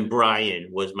 When Brian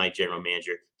was my general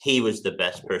manager, he was the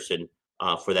best person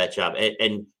for that job.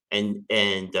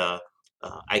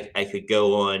 I could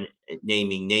go on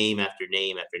naming name after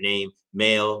name after name,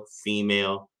 male,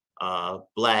 female,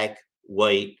 black,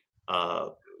 white,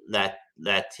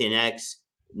 Latinx,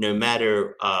 no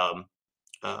matter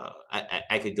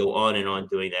I could go on and on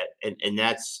doing that, and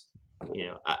that's,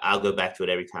 I'll go back to it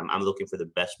every time. I'm looking for the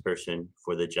best person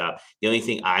for the job. The only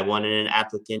thing I want in an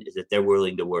applicant is that they're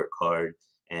willing to work hard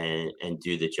and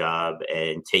do the job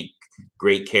and take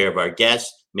great care of our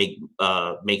guests,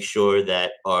 make sure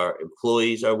that our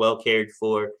employees are well cared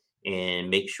for, and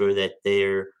make sure that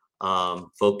they're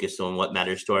focused on what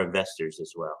matters to our investors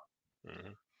as well.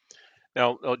 Mhm.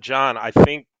 Now, John, I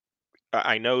think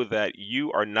I know that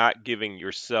you are not giving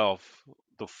yourself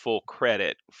the full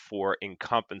credit for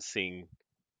encompassing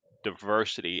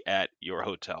diversity at your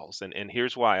hotels. And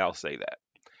here's why I'll say that.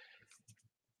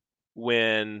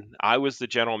 When I was the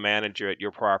general manager at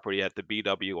your property at the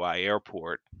BWI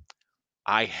airport,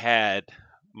 I had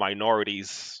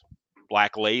minorities,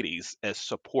 black ladies, as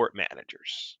support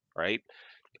managers, right?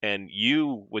 And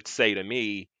you would say to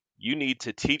me, you need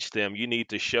to teach them, you need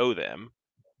to show them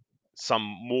some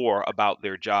more about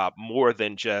their job, more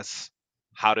than just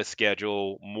how to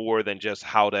schedule, more than just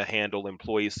how to handle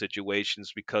employee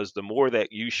situations, because the more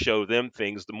that you show them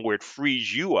things, the more it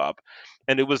frees you up.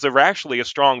 And it was actually a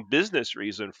strong business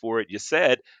reason for it. You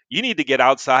said you need to get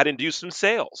outside and do some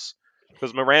sales.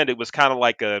 Because Miranda, it was kind of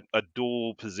like a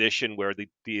dual position where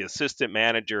the assistant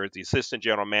manager, the assistant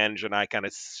general manager, and I kind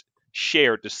of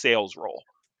shared the sales role.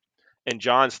 And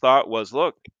John's thought was,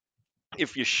 look,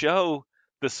 if you show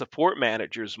the support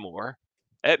managers more,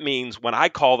 that means when I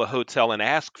call the hotel and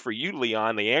ask for you,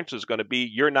 Leon, the answer is going to be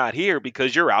you're not here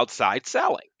because you're outside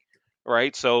selling,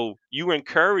 right? So you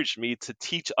encouraged me to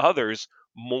teach others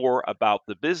more about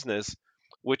the business,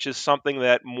 which is something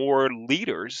that more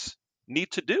leaders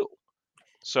need to do.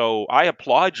 So I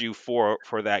applaud you for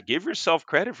that. Give yourself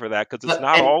credit for that because it's But-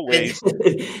 not and always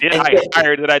did and I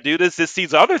hire, did I do this? It's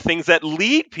these other things that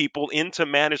lead people into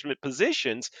management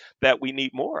positions that we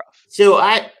need more of. so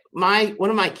one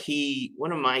of my key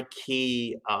one of my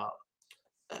key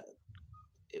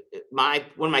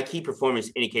performance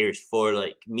indicators for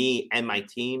like me and my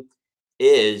team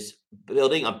is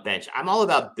building a bench. I'm all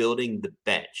about building the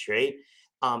bench, right?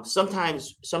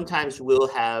 Sometimes we'll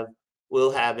have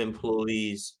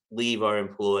employees leave our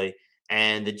employ,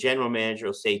 and the general manager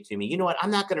will say to me, "You know what?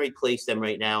 I'm not going to replace them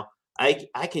right now.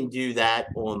 I can do that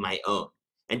on my own."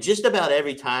 And just about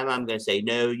every time, I'm going to say,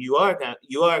 "No, you are going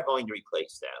to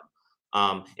replace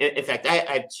them." In fact, I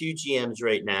have two GMs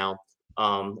right now,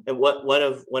 and what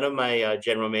one of my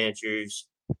general managers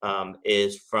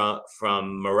is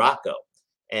from Morocco,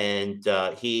 and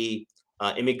he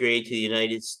immigrated to the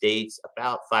United States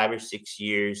about 5 or 6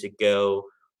 years ago.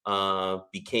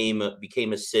 Became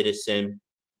a citizen,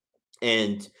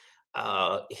 and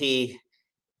he's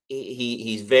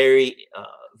very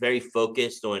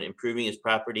focused on improving his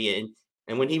property.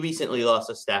 And when he recently lost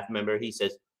a staff member, he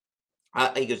says,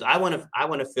 he goes, I want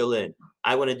to fill in.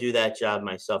 I want to do that job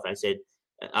myself." I said,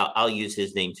 I'll use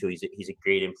his name too. He's a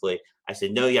great employee. I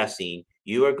said, "No, Yassine,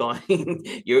 you are going,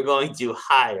 you're going to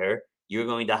hire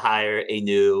a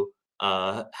new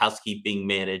housekeeping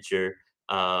manager,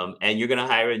 and you're going to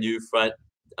hire a new front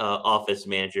office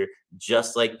manager,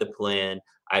 just like the plan.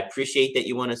 I appreciate that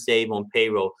you want to save on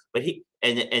payroll, but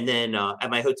and then at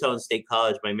my hotel in State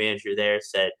College, my manager there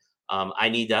said, I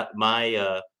need that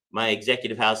my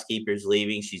executive housekeeper's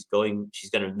leaving. She's going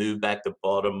to move back to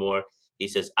Baltimore." He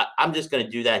says, I'm just going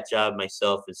to do that job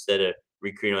myself instead of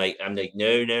recruiting. I'm like,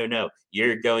 no, no, no.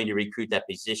 You're going to recruit that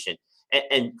position.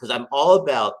 And because I'm all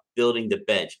about building the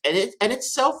bench. And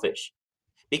it's selfish,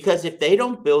 because if they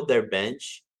don't build their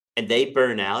bench and they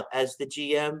burn out as the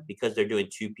GM because they're doing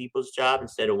two people's job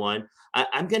instead of one,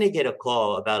 I'm going to get a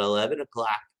call about 11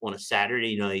 o'clock on a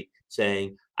Saturday night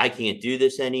saying, "I can't do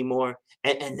this anymore."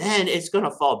 And then it's going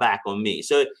to fall back on me.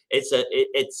 So it's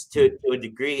to a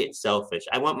degree, it's selfish.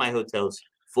 I want my hotels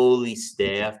fully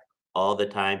staffed all the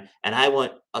time, and I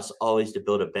want us always to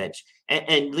build a bench.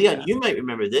 And Leon, Yeah. you might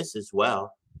remember this as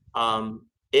well.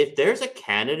 If there's a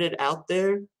candidate out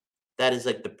there that is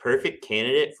like the perfect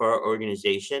candidate for our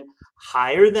organization,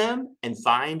 hire them and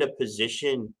find a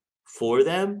position for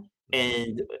them.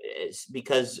 And it's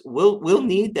because we'll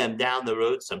need them down the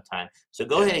road sometime. So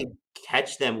go Yeah. ahead and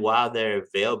catch them while they're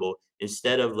available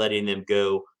instead of letting them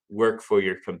go work for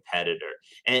your competitor.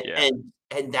 And Yeah. and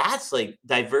and that's like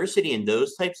diversity in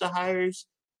those types of hires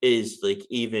is like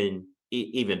even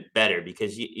better,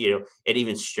 because it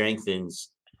even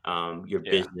strengthens your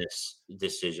Yeah. business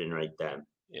decision right then.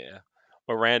 Yeah.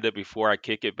 Miranda, before I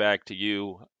kick it back to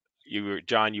you,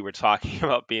 John, you were talking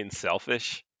about being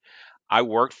selfish. I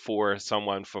worked for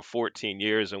someone for 14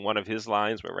 years, and one of his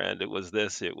lines, Miranda, was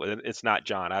this. It's not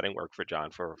John. I didn't work for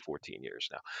John for 14 years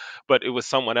now, but it was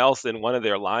someone else. And one of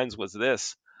their lines was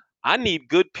this: I need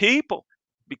good people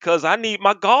because I need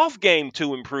my golf game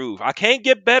to improve. I can't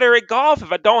get better at golf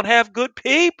if I don't have good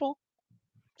people.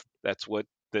 That's what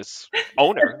this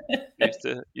owner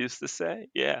used to say.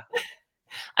 Yeah.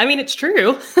 I mean, it's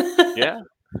true. Yeah.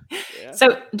 Yeah.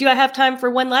 So, do I have time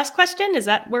for one last question? Is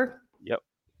that where? Yep.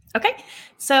 Okay.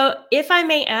 So, if I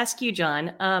may ask you,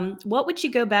 John, what would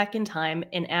you go back in time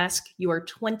and ask your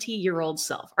 20-year-old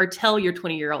self, or tell your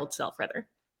 20-year-old self, rather?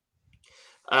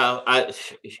 I,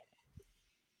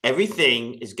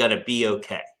 everything is gonna be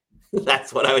okay.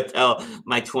 That's what I would tell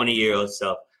my 20-year-old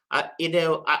self. I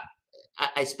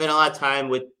spend a lot of time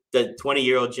with the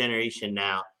 20-year-old generation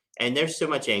now, and there's so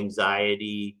much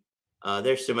anxiety,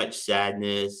 there's so much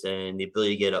sadness, and the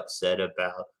ability to get upset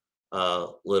about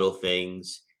little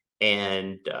things,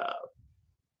 and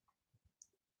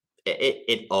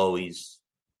it always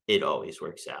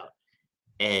works out,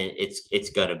 and it's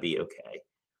gonna be okay.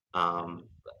 Um,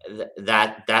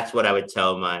 that's what I would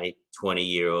tell my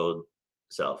 20-year-old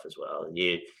self as well.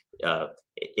 It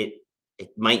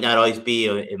it might not always be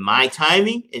in my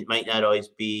timing. It might not always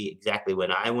be exactly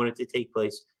when I want it to take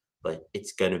place, but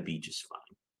it's gonna be just fine.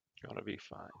 Gonna be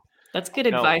fine. That's good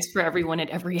No. advice for everyone at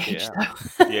every age, Yeah.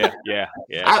 though. Yeah. Yeah.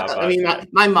 Yeah. How I about mean, that?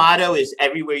 my motto is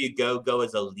everywhere you go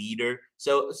as a leader.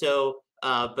 So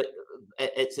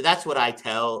that's what I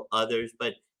tell others.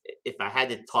 But if I had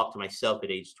to talk to myself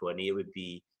at age 20, it would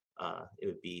be,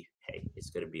 hey, it's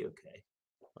gonna be okay.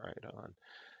 Right on.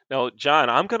 Now, John,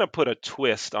 I'm going to put a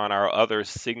twist on our other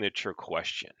signature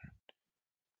question.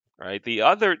 Right?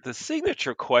 The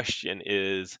signature question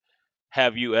is,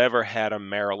 have you ever had a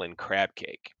Maryland crab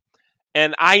cake?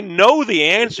 And I know the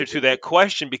answer to that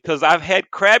question because I've had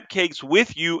crab cakes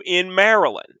with you in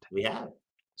Maryland. We have.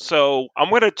 So I'm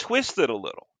going to twist it a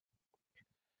little.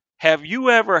 Have you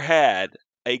ever had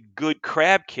a good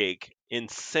crab cake in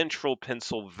central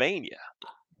Pennsylvania?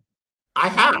 I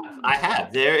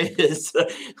have. There is,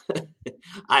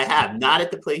 I have not at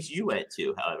the place you went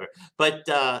to, however, but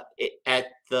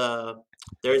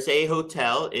there's a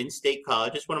hotel in State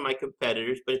College. It's one of my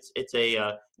competitors, but it's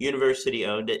a university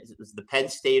owned. It's the Penn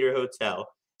Stater Hotel,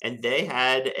 and they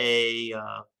had a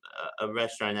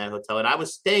restaurant in that hotel, and I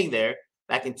was staying there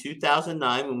back in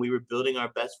 2009 when we were building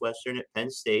our Best Western at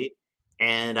Penn State,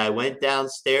 and I went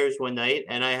downstairs one night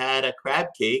and I had a crab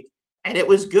cake. And it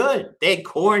was good. They had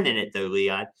corn in it, though,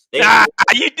 Leon.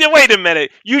 You did. Wait a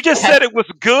minute. You just had said it was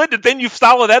good, and then you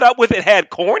followed that up with it had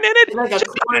corn in it. like a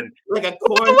corn, like a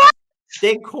corn. What? They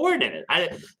had corn in it. I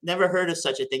never heard of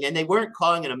such a thing, and they weren't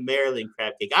calling it a Maryland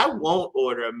crab cake. I won't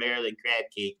order a Maryland crab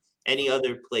cake any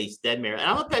other place than Maryland.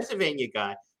 I'm a Pennsylvania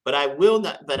guy, but I will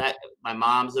not. But my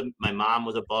mom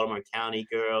was a Baltimore County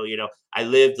girl. You know, I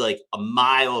lived like a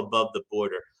mile above the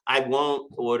border. I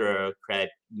won't order a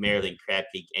Maryland crab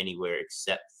cake anywhere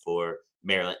except for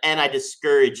Maryland, and I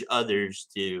discourage others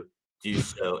to do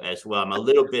so as well. I'm a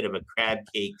little bit of a crab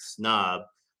cake snob.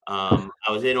 I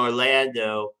was in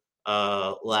Orlando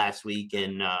last week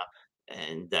and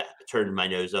turned my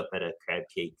nose up at a crab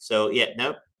cake. So yeah,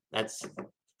 nope, that's.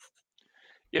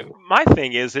 Yeah, my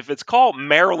thing is, if it's called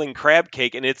Maryland crab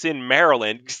cake and it's in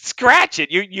Maryland, scratch it.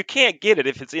 You can't get it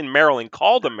if it's in Maryland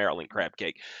called a Maryland crab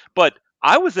cake. But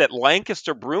I was at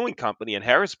Lancaster Brewing Company in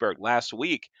Harrisburg last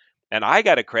week, and I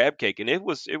got a crab cake, and it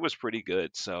was pretty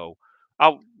good. So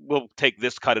we'll take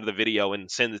this cut of the video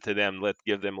and send it to them. Let's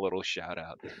give them a little shout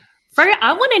out.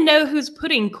 I want to know who's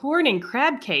putting corn in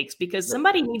crab cakes because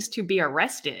somebody needs to be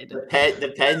arrested.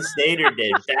 The Penn Stater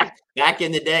did back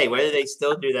in the day. Whether they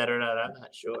still do that or not, I'm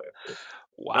not sure.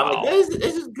 Wow, I'm like,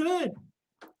 this is good.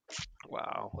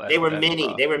 Wow, They were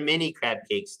mini crab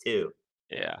cakes too.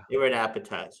 Yeah, they were an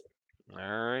appetizer. All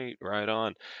right, right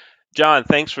on. John,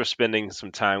 thanks for spending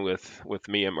some time with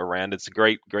me and Miranda. It's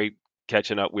great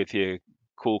catching up with you.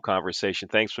 Cool conversation.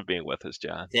 Thanks for being with us,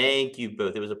 John. Thank you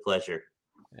both. It was a pleasure.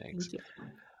 Thanks.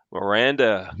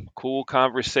 Miranda, cool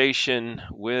conversation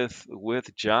with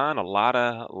John. A lot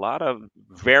of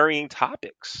varying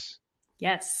topics.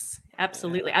 Yes,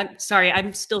 absolutely. I'm sorry,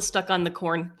 I'm still stuck on the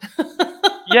corn.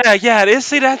 Yeah, it is.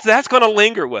 See, that's going to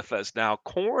linger with us now.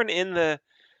 Corn in the.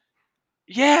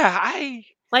 Yeah,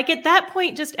 like at that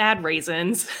point, just add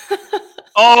raisins.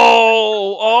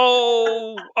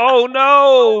 No.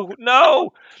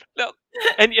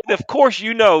 And of course,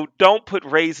 don't put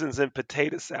raisins in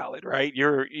potato salad, right?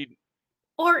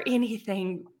 Or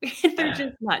anything. They're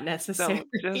just not necessary.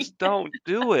 Don't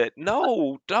do it.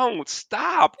 No, don't.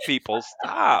 Stop, people.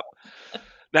 Stop.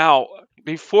 Now,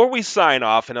 before we sign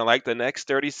off in like the next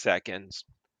 30 seconds,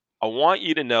 I want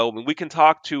you to know, we can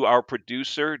talk to our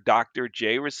producer, Dr.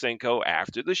 Jay Rasenko,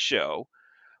 after the show,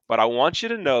 but I want you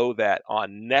to know that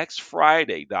on next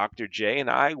Friday, Dr. Jay and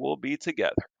I will be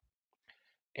together.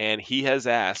 And he has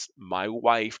asked my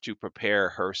wife to prepare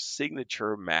her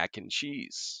signature mac and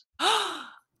cheese.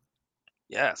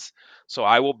 Yes. So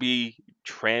I will be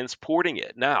transporting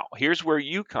it. Now, here's where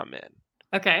you come in.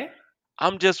 Okay.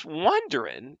 I'm just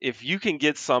wondering if you can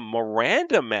get some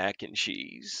Miranda mac and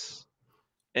cheese.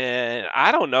 And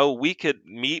I don't know, we could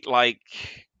meet whatever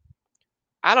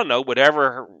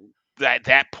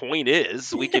that point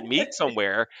is. We could meet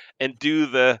somewhere and do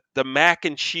the mac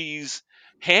and cheese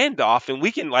handoff, and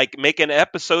we can make an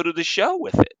episode of the show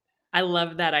with it. I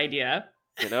love that idea.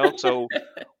 So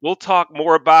we'll talk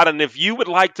more about it. And if you would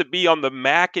like to be on the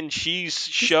mac and cheese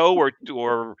show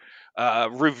or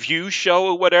review show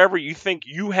or whatever, you think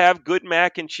you have good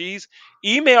mac and cheese,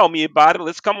 email me about it.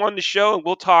 Let's come on the show and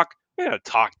we'll talk. We're going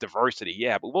to talk diversity,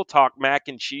 yeah, but we'll talk mac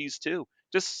and cheese too.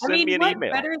 Just send me an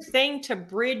email. What better thing to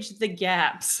bridge the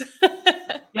gaps?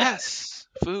 Yes,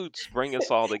 foods bring us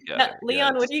all together. Now,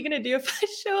 Leon, yes. What are you going to do if I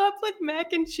show up with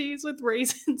mac and cheese with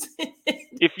raisins in it?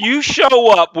 If you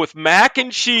show up with mac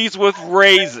and cheese with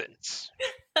raisins,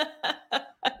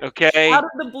 okay? Out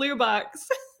of the blue box.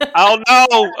 Oh,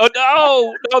 no,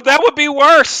 that would be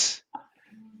worse.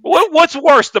 What's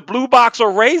worse, the blue box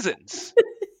or raisins?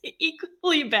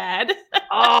 Equally bad.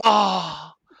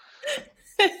 I'm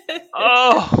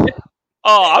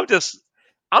just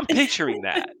I'm picturing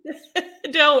that.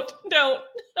 Don't.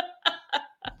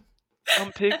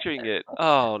 I'm picturing it.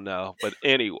 Oh no. But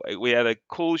anyway, we had a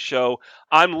cool show.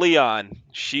 I'm Leon.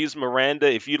 She's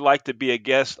Miranda. If you'd like to be a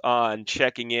guest on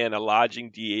Checking In, a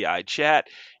Lodging DEI chat,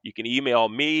 you can email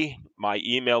me. My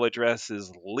email address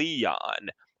is leon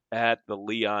at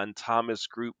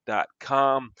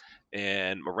theleonthomasgroup.com.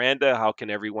 And Miranda, how can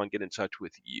everyone get in touch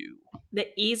with you? The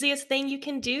easiest thing you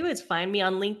can do is find me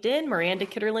on LinkedIn, Miranda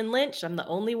Kitterlin Lynch. I'm the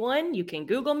only one. You can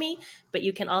Google me, but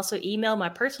you can also email my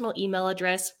personal email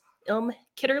address,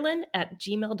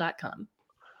 ilmkitterlin@gmail.com.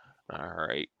 All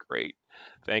right, great.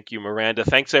 Thank you, Miranda.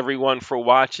 Thanks everyone for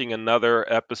watching another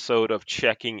episode of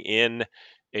Checking In,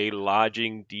 a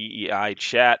Lodging DEI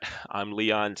chat. I'm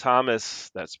Leon Thomas.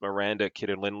 That's Miranda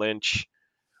Kitterlin Lynch.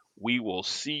 We will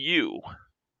see you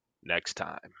next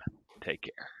time. Take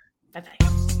care. Bye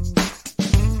bye.